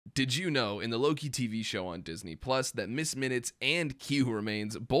Did you know in the Loki TV show on Disney Plus that Miss Minutes and He Who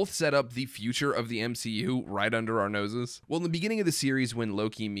Remains both set up the future of the MCU right under our noses? Well, in the beginning of the series when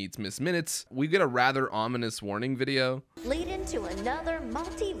Loki meets Miss Minutes, we get a rather ominous warning video. Lead into another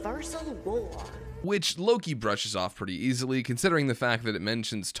multiversal war. Which Loki brushes off pretty easily, considering the fact that it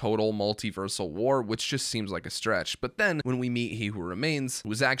mentions total multiversal war, which just seems like a stretch. But then, when we meet He Who Remains, who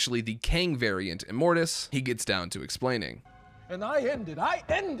was actually the Kang variant Immortus, he gets down to explaining. And I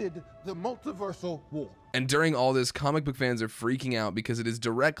ended the multiversal war. And during all this, comic book fans are freaking out because it is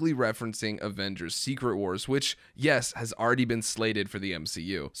directly referencing Avengers Secret Wars, which, yes, has already been slated for the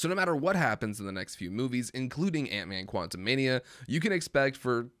MCU. So no matter what happens in the next few movies, including Ant-Man Quantumania, you can expect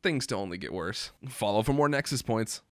for things to only get worse. Follow for more Nexus points.